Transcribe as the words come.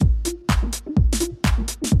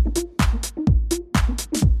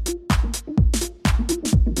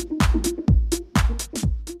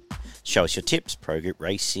Show us your tips. Pro Group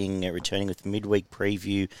Racing returning with midweek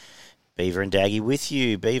preview. Beaver and Daggy with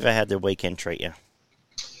you. Beaver, how'd the weekend treat you?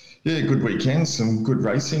 Yeah, good weekend. Some good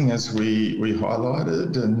racing as we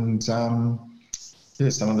highlighted, and some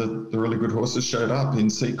of the really good horses showed up in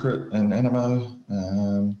Secret and Animo,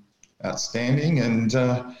 outstanding, and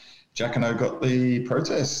Jack and O got the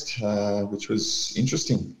protest, which was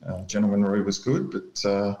interesting. Gentleman Roy was good, but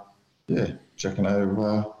Jack and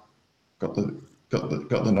O got the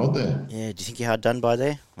nod there. Yeah, do you think you're hard done by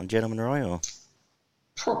there on Gentleman Roy, or?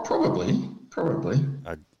 Probably.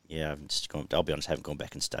 I'll be honest, I haven't gone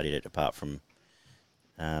back and studied it apart from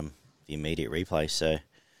the immediate replay, so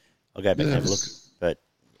I'll go back and have a look. But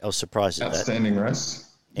I was surprised at that. Outstanding race.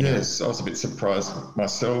 Anyway. Yes, I was a bit surprised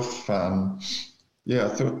myself. I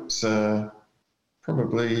thought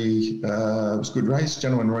probably it was a good race.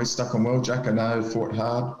 Gentleman Roy stuck on well. Jack and O fought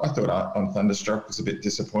hard. I thought on Thunderstruck was a bit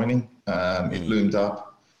disappointing. It loomed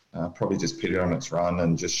up, probably just pitted on its run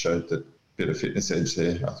and just showed that bit of fitness edge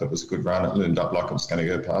there. I thought it was a good run. It loomed up like it was going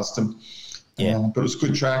to go past him. But it was a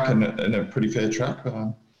good track and a pretty fair track.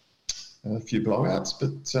 A few blowouts,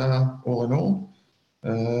 but all in all,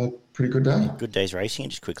 pretty good day. Good day's racing.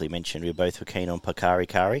 Just quickly mentioned we both were keen on Pakari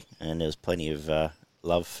Kari, and there was plenty of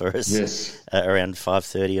love for us. Yes. Around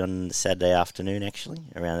 5:30 on Saturday afternoon, actually.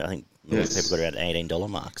 Around, I think most people got around $18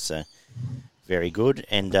 mark, so very good.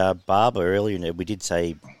 And Barber earlier, we did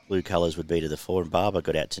say blue colours would be to the fore, and Barber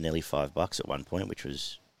got out to nearly $5 at one point, which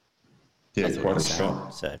was quite a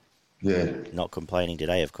shot. So not complaining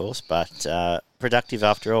today, of course, but productive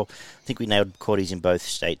after all. I think we nailed quarties in both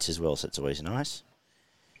states as well, so it's always nice.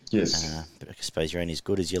 Yes. But I suppose you're only as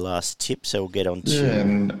good as your last tip, so we'll get on to... Yeah,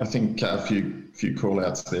 and I think a few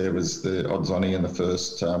call-outs there was the odds-on in the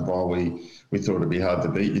first. While we thought it'd be hard to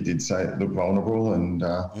beat, you did say it looked vulnerable, and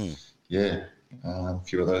a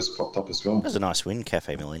few of those popped up as well. That was a nice win,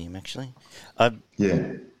 Cafe Millennium, actually. Got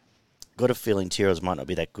a feeling Tiros might not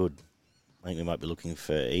be that good. I think we might be looking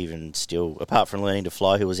for even still, apart from Learning to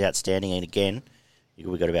Fly, who was outstanding, and again,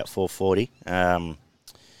 we got about 440.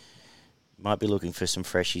 Might be looking for some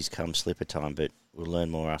freshies come slipper time, but we'll learn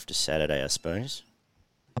more after Saturday, I suppose.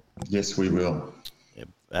 Yes, we will.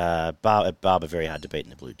 Barber very hard to beat in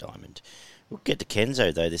the Blue Diamond. We'll get to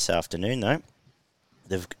Kenzo, though, this afternoon, though.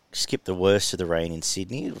 They've skipped the worst of the rain in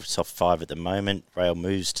Sydney. It's off 5 at the moment. Rail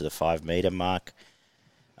moves to the 5 metre mark.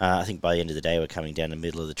 I think by the end of the day we're coming down the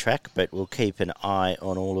middle of the track, but we'll keep an eye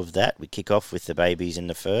on all of that. We kick off with the babies in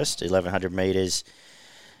the first, 1,100 metres.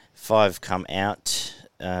 5 come out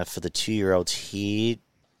for the 2-year-olds here.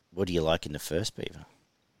 What do you like in the first, Beaver?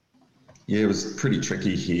 Yeah, it was pretty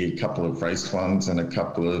tricky here. A couple of race ones and a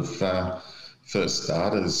couple of first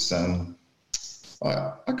starters.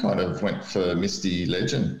 I kind of went for Misty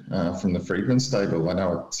Legend from the Friedman stable. I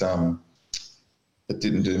know it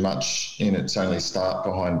didn't do much in its only start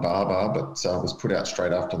behind Barber, but was put out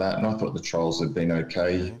straight after that, and I thought the trials had been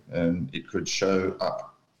okay, and it could show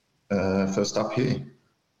up first up here.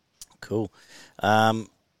 Cool.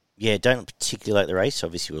 Don't particularly like the race.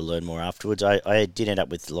 Obviously, we'll learn more afterwards. I did end up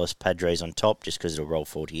with Los Padres on top just because it'll roll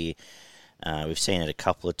forward here. We've seen it a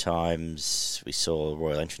couple of times. We saw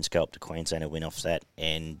Royal Entrance go up to Queenslander win off that,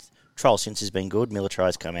 and trial since has been good.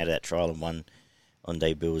 Militari's come out of that trial and won on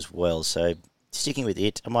debut as well. So sticking with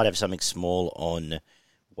it, I might have something small on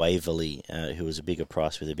Waverley, who was a bigger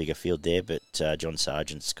price with a bigger field there, but John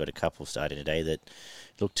Sargent's got a couple starting today that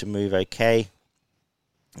look to move okay.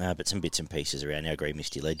 But some bits and pieces around our Grey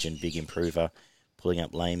Misty Legend, big improver, pulling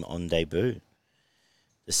up lame on debut.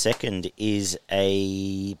 The second is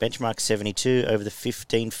a benchmark 72 over the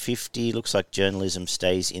 1550. Looks like journalism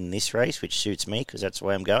stays in this race, which suits me because that's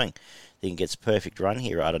why I'm going. I think it gets a perfect run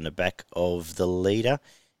here right on the back of the leader,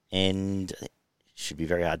 and it should be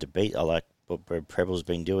very hard to beat. I like what Brad Preble's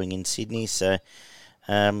been doing in Sydney, so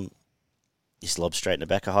this lob straight in the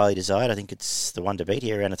back, a highly desired. I think it's the one to beat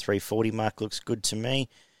here around a 340 mark. Looks good to me.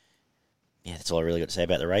 Yeah, that's all I really got to say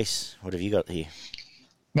about the race. What have you got here?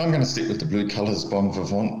 No, I'm going to stick with the blue colours, Bon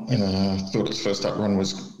Vivant. Thought its first up run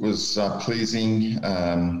was pleasing.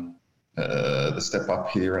 The step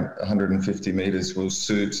up here at 150 metres will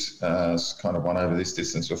suit. It's kind of won over this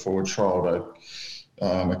distance before. Trialled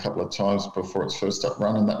a couple of times before its first up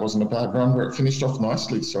run, and that wasn't a bad run, where it finished off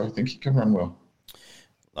nicely, so I think it can run well.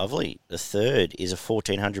 Lovely. The third is a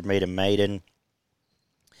 1,400 metre maiden.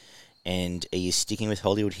 And are you sticking with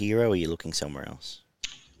Hollywood Hero, or are you looking somewhere else?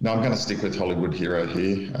 No, I'm going to stick with Hollywood Hero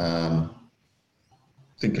here. I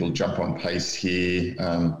think it'll jump on pace here.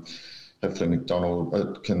 Hopefully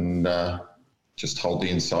McDonald can just hold the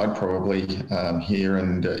inside probably here,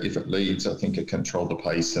 and if it leads, I think it control the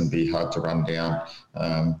pace and be hard to run down.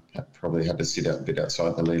 Probably had to sit out a bit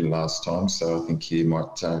outside the leader last time, so I think he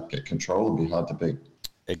might get control and be hard to beat.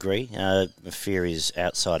 Agree. Fear is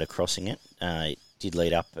outside of crossing it. It did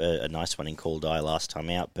lead up a nice one in Call Die last time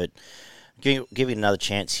out, but give it another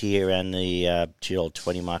chance here around the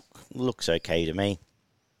 $2.20 mark. Looks okay to me.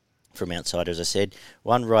 From outside, as I said.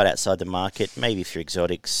 One right outside the market, maybe for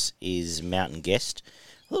exotics, is Mountain Guest.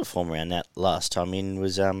 A little form around that last time in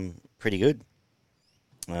was pretty good.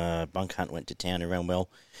 Bunk Hunt went to town and ran well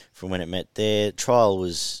from when it met there. Trial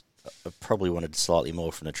was, I probably wanted slightly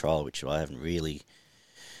more from the trial, which I haven't really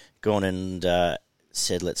gone and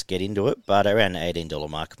said let's get into it, but around the $18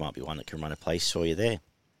 mark might be one that can run a place for you there.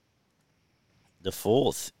 The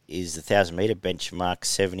fourth is the 1,000 metre benchmark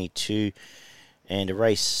 72, and a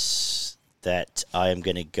race that I am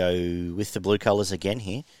going to go with the blue colours again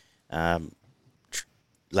here.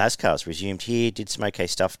 Lascars resumed here, did some okay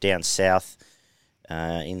stuff down south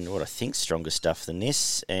in what I think stronger stuff than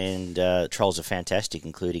this, and trials are fantastic,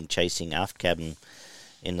 including chasing aft cabin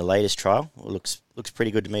in the latest trial. It looks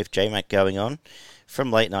pretty good to me with J-Mac going on.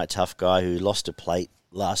 From Late Night Tough Guy, who lost a plate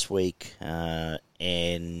last week, but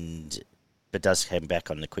does come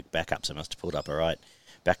back on the quick backup, so must have pulled up all right.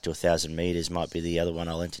 Back to 1,000 metres might be the other one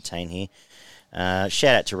I'll entertain here.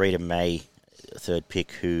 Shout out to Rita May, third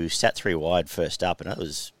pick, who sat 3 wide first up, and that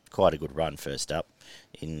was quite a good run first up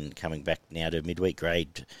in coming back now to midweek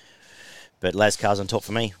grade. But Lascars on top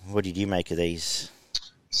for me. What did you make of these?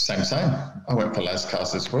 Same. I went for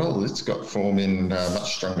Lascars as well. It's got form in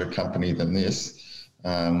much stronger company than this.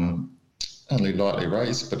 Only lightly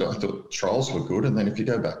raced, but I thought trials were good. And then if you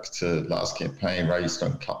go back to last campaign, raced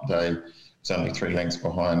on Cup Day, it's only 3 lengths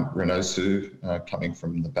behind Renosu, coming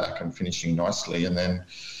from the back and finishing nicely. And then,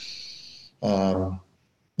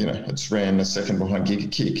 it's ran a second behind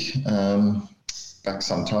Giga Kick back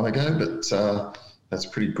some time ago, but that's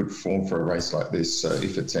pretty good form for a race like this. So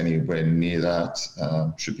if it's anywhere near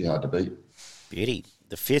that, should be hard to beat. Beauty.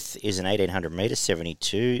 The fifth is an 1,800 metre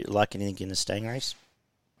 72. Like anything in the staying race?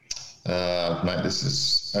 Mate, this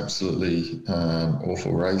is absolutely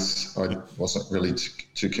awful race. I wasn't really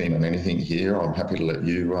too keen on anything here. I'm happy to let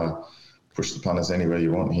you push the punters anywhere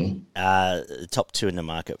you want here. The top 2 in the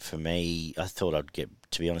market for me, I thought I'd get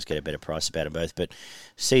a better price about them both. But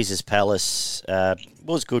Caesar's Palace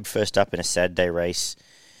was good first up in a Saturday race.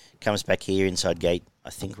 Comes back here inside gate, I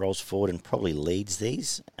think rolls forward and probably leads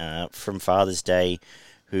these. From Father's Day,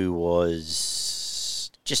 who was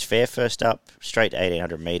just fair first up, straight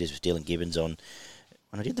 1,800 metres with Dylan Gibbons on.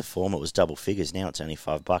 When I did the form, it was double figures. Now it's only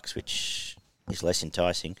 $5, which is less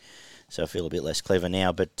enticing. So I feel a bit less clever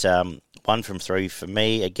now. But 1 from 3 for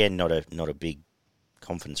me. Again, not a big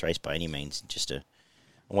confidence race by any means.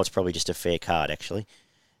 What's probably just a fair card, actually.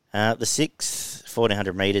 The 6th,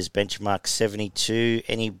 1,400 metres, benchmark 72.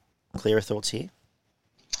 Any clearer thoughts here?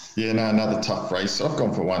 Yeah, no, another tough race. I've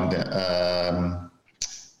gone for one down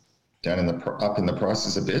up in the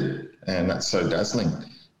prices a bit, and that's So Dazzling.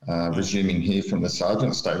 Resuming here from the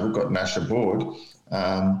Sargent stable, got Nash aboard.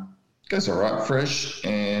 Goes all right, fresh,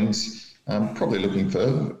 and probably looking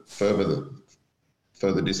further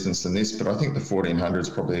distance than this, but I think the 1,400 is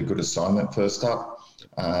probably a good assignment first up.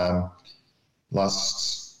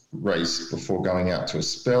 Last race before going out to a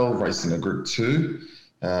spell, racing a Group 2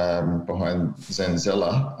 behind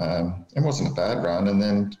Zanzella. It wasn't a bad run, and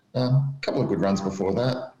then a couple of good runs before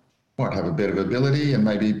that. Might have a bit of ability and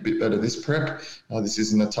maybe a bit better this prep. This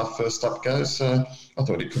isn't a tough first up go, so I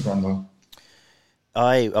thought it could run well.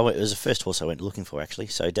 It was the first horse I went looking for, actually,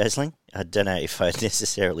 So Dazzling. I don't know if I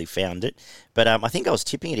necessarily found it, but I think I was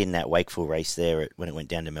tipping it in that Wakeful race there when it went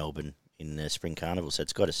down to Melbourne in the Spring Carnival, so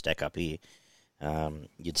it's got to stack up here,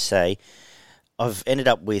 you'd say. I've ended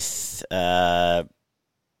up with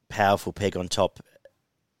Powerful Peg on top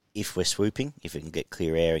if we're swooping. If we can get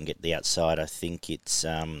clear air and get the outside, I think it's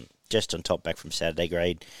just on top back from Saturday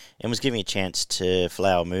grade, and was giving a chance to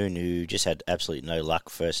Flower Moon, who just had absolutely no luck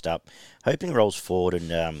first up. Hoping rolls forward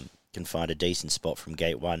and can find a decent spot from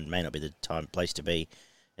gate 1. May not be the place to be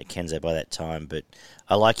at Kenzo by that time, but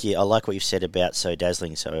I like what you've said about So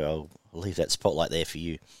Dazzling, so I'll leave that spotlight there for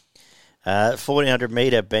you. 1,400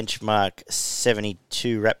 metre benchmark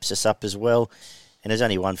 72 wraps us up as well, and there's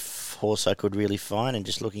only one horse I could really find, and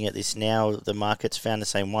just looking at this now, the market's found the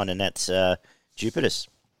same one, and that's Jupiter's.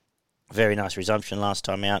 Very nice resumption last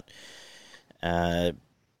time out.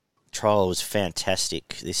 Trial was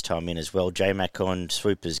fantastic this time in as well. J-Mac on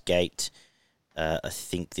Swooper's Gate. I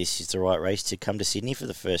think this is the right race to come to Sydney for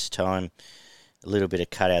the first time. A little bit of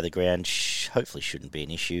cut out of the ground hopefully shouldn't be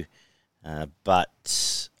an issue.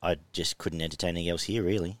 But I just couldn't entertain anything else here,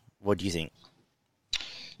 really. What do you think?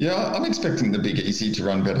 Yeah, I'm expecting the Big Easy to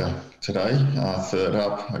run better today. Third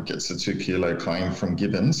up, it gets a 2 kilo claim from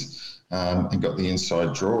Gibbons and got the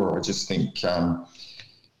inside draw. I just think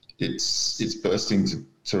it's bursting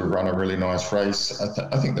to run a really nice race.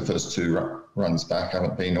 I think the first two runs back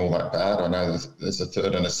haven't been all that bad. I know there's a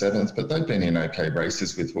third and a seventh, but they've been in okay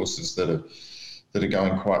races with horses that are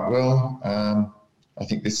going quite well. I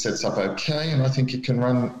think this sets up okay, and I think it can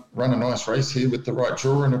run a nice race here with the right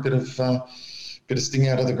draw and a bit of sting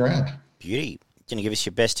out of the ground. Beauty. Can you give us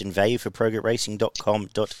your best in value for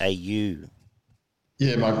progretracing.com.au?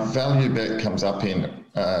 Yeah, my value bet comes up in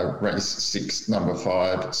race 6, number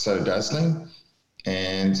 5, So Dazzling.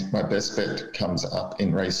 And my best bet comes up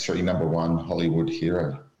in race 3, number 1, Hollywood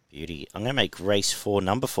Hero. Beauty. I'm going to make race 4,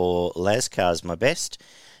 number 4, Lascars my best.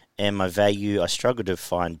 And my value, I struggled to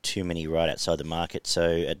find too many right outside the market.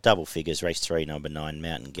 So at double figures, race 3, number 9,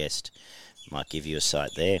 Mountain Guest might give you a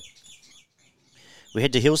sight there. We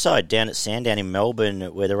head to Hillside down at Sandown in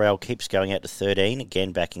Melbourne, where the rail keeps going out to 13,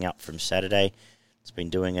 again backing up from Saturday. It's been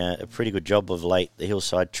doing a pretty good job of late. The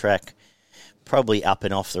Hillside track, probably up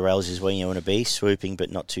and off the rails is where you want to be, swooping but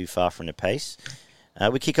not too far from the pace.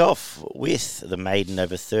 We kick off with the maiden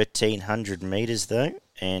over 1,300 metres, though.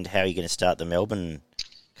 And how are you going to start the Melbourne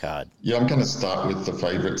card? Yeah, I'm going to start with the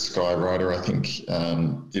favourite, Sky Rider. I think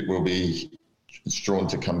it will be... It's drawn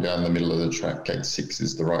to come down the middle of the track. Gate 6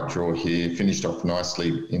 is the right draw here. Finished off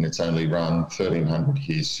nicely in its only run. 1,300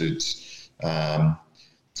 here suits.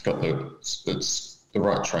 It's got the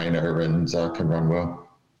right trainer and can run well.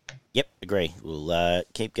 Yep, agree. We'll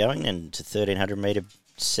keep going and to 1,300 metre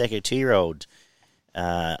second 2-year-old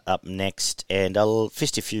up next. And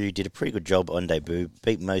Fist of Fury did a pretty good job on debut.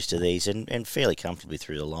 Beat most of these and fairly comfortably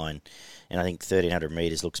through the line. And I think 1,300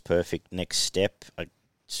 metres looks perfect. Next step, I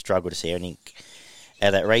struggle to see anything.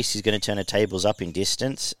 That race is going to turn the tables up in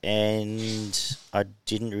distance, and I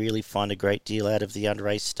didn't really find a great deal out of the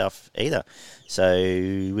under-race stuff either.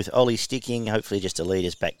 So with Ollie sticking, hopefully just a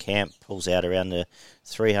leader's back camp, pulls out around the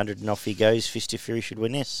 300 and off he goes. Fist of Fury should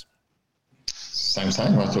win this. Same.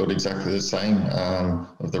 I thought exactly the same.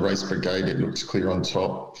 Of the race brigade, it looks clear on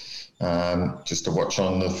top. Just to watch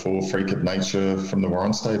on the 4 Freak of Nature from the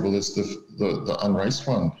Warren stable is the unraced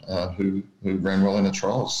one who ran well in the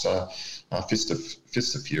trials. So Fist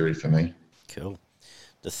of Fury for me. Cool.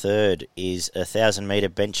 The third is 1,000 metre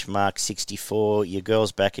benchmark 64. Your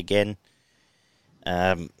girl's back again.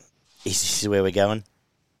 Is this where we're going?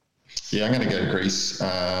 Yeah, I'm going to go Greece.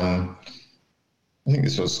 I think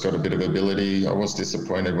this one's got a bit of ability. I was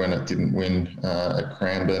disappointed when it didn't win at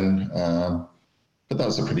Cranbourne. But that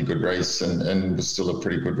was a pretty good race and was still a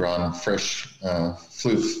pretty good run. Fresh,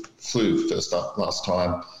 flew first up last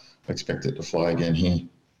time. I expect it to fly again here.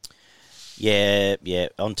 Yeah,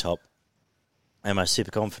 on top. Am I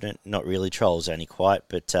super confident? Not really. Troll's only quite,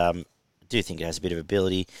 but I do think it has a bit of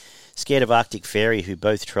ability. Scared of Arctic Fairy, who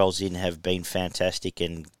both trolls in have been fantastic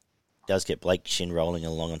and does get Blake Shin rolling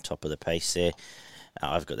along on top of the pace there.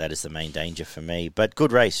 I've got that as the main danger for me. But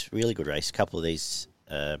good race, really good race. A couple of these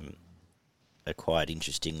are quite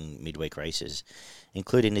interesting midweek races,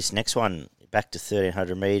 including this next one, back to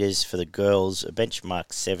 1,300 metres for the girls, a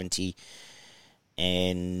benchmark 70.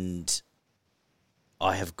 And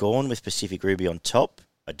I have gone with Pacific Ruby on top.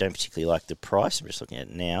 I don't particularly like the price. I'm just looking at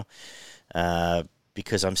it now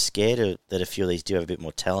because I'm scared that a few of these do have a bit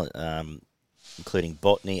more talent, including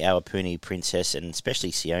Botany, Awapuni, Princess, and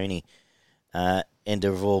especially Sione. And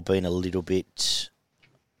have all been a little bit,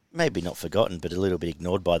 maybe not forgotten, but a little bit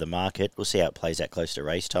ignored by the market. We'll see how it plays out close to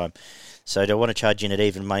race time. So do I want to charge in at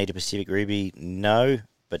even money to Pacific Ruby? No.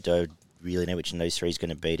 But do I really know which of those three is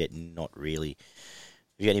going to beat it? Not really.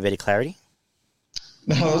 Have you got any better clarity?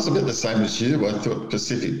 No, I was a bit the same as you. I thought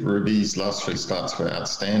Pacific Ruby's last 3 starts were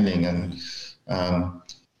outstanding, and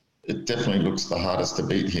it definitely looks the hardest to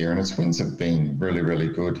beat here, and its wins have been really, really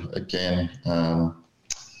good. Again,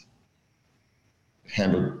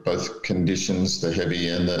 handled both conditions, the heavy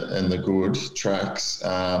and the good tracks.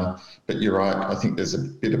 But you're right. I think there's a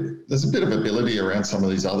bit of ability around some of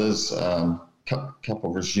these others.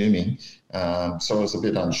 Couple resuming. So I was a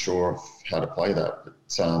bit unsure of how to play that. But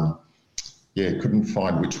couldn't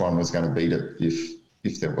find which one was going to beat it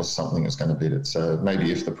if there was something that was going to beat it. So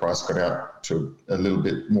maybe if the price got out to a little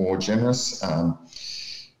bit more generous,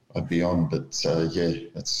 I'd be on. But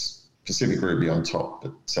that's Pacific Ruby on top.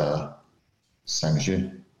 But same as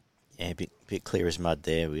you. Yeah, a bit clear as mud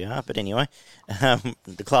there we are. But anyway,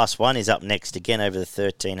 the Class 1 is up next again over the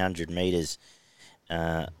 1,300 metres.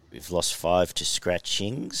 We've lost 5 to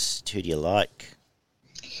scratchings. Who do you like?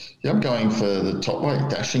 Yeah, I'm going for the top weight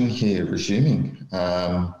Dashing here, resuming.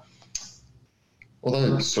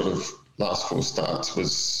 Although sort of last four starts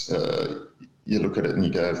was, you look at it and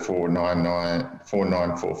you go 499,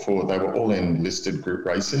 4944. They were all in listed group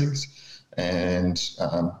races, and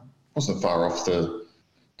wasn't far off the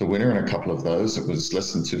winner in a couple of those. It was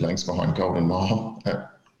less than 2 lengths behind Golden Mile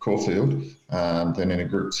at Caulfield. Then in a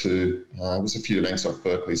group two, it was a few lengths off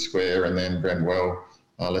Berkeley Square, and then Brenwell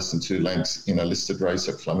less than 2 lengths in a listed race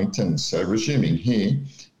at Flemington. So resuming here,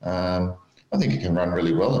 I think it can run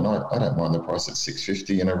really well, and I don't mind the price at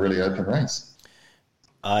 $6.50 in a really open race.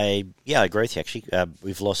 I agree with you, actually.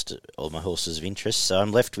 We've lost all my horses of interest, so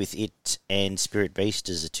I'm left with it and Spirit Beast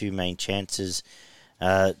as the two main chances.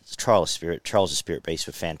 Trials of Spirit Beast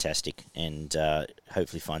were fantastic, and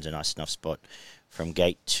hopefully finds a nice enough spot from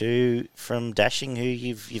gate 2 from Dashing, who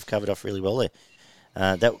you've covered off really well there.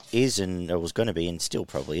 That is, and it was going to be, and still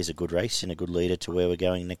probably is, a good race and a good leader to where we're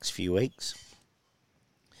going next few weeks.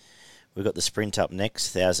 We've got the sprint up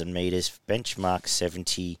next, 1,000 metres, benchmark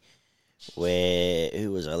 70.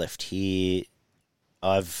 Who was I left here?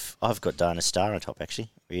 I've got Dana Star on top, actually.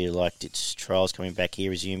 Really liked its trials coming back here,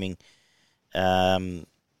 resuming.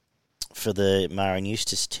 For the Mara and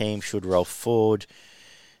Eustace team, should roll forward.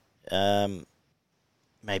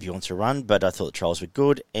 Maybe wants to run, but I thought the trials were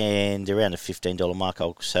good. And around the $15 mark,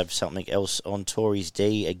 I'll have something else on Tories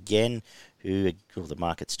D again, who the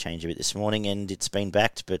market's changed a bit this morning, and it's been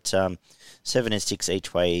backed. But 7 and 6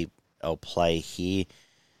 each way I'll play here.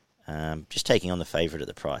 Just taking on the favourite at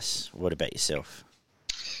the price. What about yourself?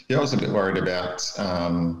 Yeah, I was a bit worried about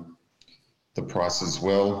the price as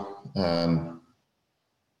well.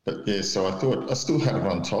 But yeah, so I thought I still had it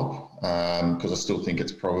on top because I still think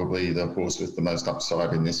it's probably the horse with the most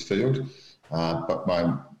upside in this field. But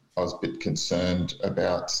I was a bit concerned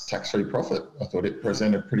about tax-free profit. I thought it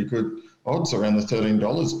presented pretty good odds around the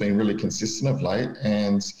 $13, been really consistent of late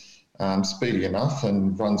and speedy enough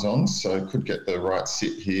and runs on, so could get the right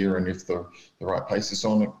sit here, and if the right pace is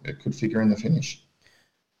on, it could figure in the finish.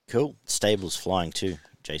 Cool. Stable's flying too,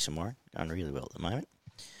 Jason Warren. Going really well at the moment.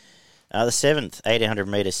 The 7th, 1,800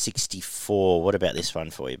 metres, 64. What about this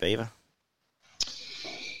one for you, Beaver?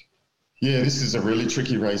 Yeah, this is a really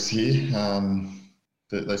tricky race here.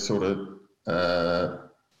 They sort of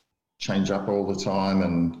change up all the time,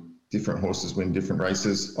 and different horses win different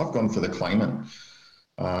races. I've gone for the Claimant.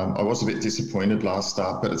 I was a bit disappointed last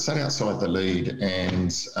start, but it sat outside the lead,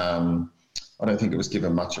 and I don't think it was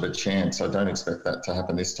given much of a chance. I don't expect that to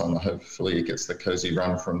happen this time. Hopefully it gets the cosy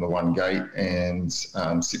run from the one gate and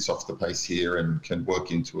sits off the pace here and can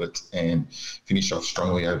work into it and finish off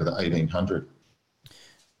strongly over the 1,800.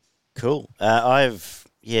 Cool. I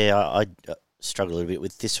struggle a little bit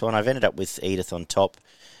with this one. I've ended up with Edith on top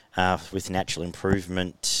with Natural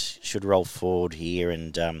Improvement. Should roll forward here,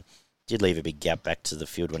 and did leave a big gap back to the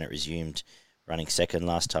field when it resumed running second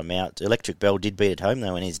last time out. Electric Bell did beat at home,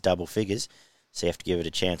 though, in his double figures, so you have to give it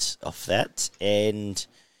a chance off that. And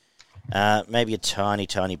maybe a tiny,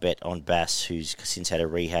 tiny bet on Bass, who's since had a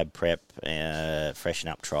rehab prep, freshen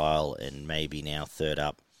up trial, and maybe now third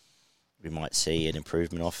up. We might see an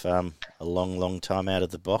improvement off a long, long time out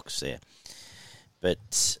of the box there.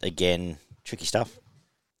 But, again, tricky stuff.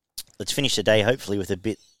 Let's finish the day, hopefully, with a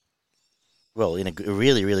bit, well, in a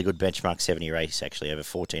really, really good benchmark 70 race, actually, over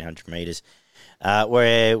 1,400 metres,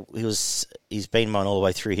 where he's been mine all the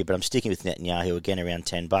way through here, but I'm sticking with Netanyahu, again, around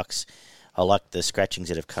 $10. I like the scratchings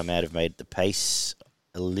that have come out, have made the pace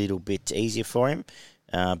a little bit easier for him.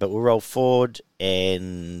 But we'll roll forward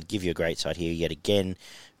and give you a great side here yet again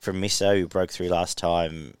from Misso, who broke through last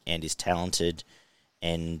time and is talented,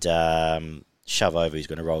 and Shove Over, who's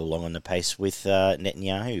going to roll along on the pace with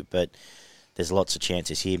Netanyahu. But there's lots of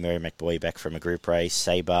chances here. Mary McBoy back from a group race.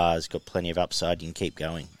 Sabar's got plenty of upside. You can keep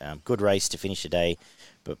going. Good race to finish the day,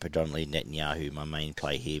 but predominantly Netanyahu, my main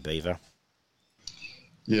play here, Beaver.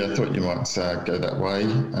 Yeah, I thought you might go that way.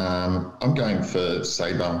 I'm going for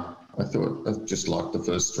Sabar. I just liked the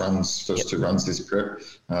first two runs this prep.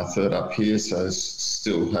 Third up here, so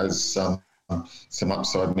still has some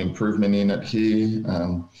upside and improvement in it here.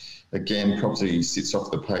 Again, probably sits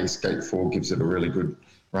off the pace. Gate 4 gives it a really good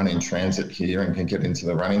run in transit here and can get into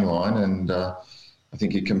the running line. And I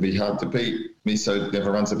think it can be hard to beat. Miso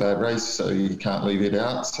never runs a bad race, so you can't leave it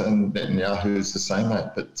out. And Netanyahu's the same,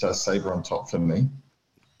 mate, but Sabar on top for me.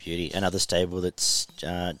 Beauty. Another stable that's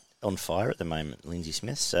on fire at the moment, Lindsay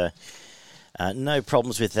Smith. So no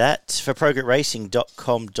problems with that. For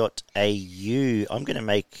progretracing.com.au, I'm going to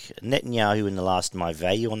make Netanyahu in the last my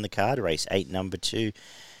value on the card, race 8, number 2.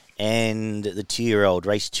 And the 2-year-old,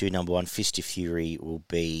 race 2, number 1, Fist of Fury, will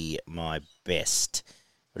be my best.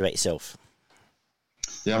 What about yourself?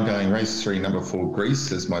 Yeah, I'm going race 3, number 4,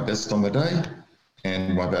 Greece is my best on the day.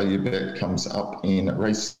 And my value bet comes up in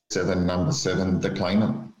race 7, number 7, The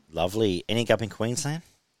Claimant. Lovely. Any up in Queensland?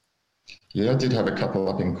 Yeah, I did have a couple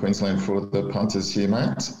up in Queensland for the punters here,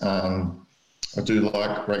 mate. I do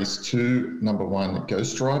like race 2, number 1,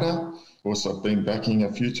 Ghost Rider. Also, I've been backing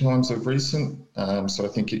a few times of recent, so I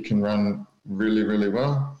think it can run really, really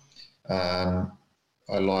well. I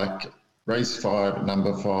like race 5,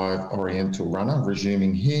 number 5, Oriental Runner,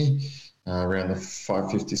 resuming here around the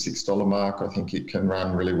 $556 mark. I think it can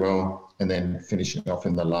run really well. And then finishing off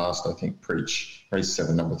in the last, I think Preach, race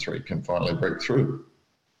 7, number 3, can finally break through.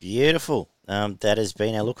 Beautiful. That has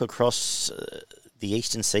been our look across the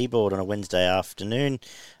eastern seaboard on a Wednesday afternoon.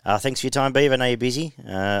 Thanks for your time, Beav. I know you're busy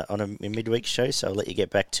on a midweek show, so I'll let you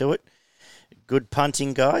get back to it. Good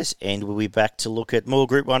punting, guys, and we'll be back to look at more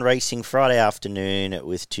Group 1 racing Friday afternoon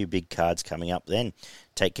with 2 big cards coming up then.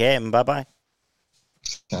 Take care and bye-bye.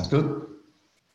 Sounds good.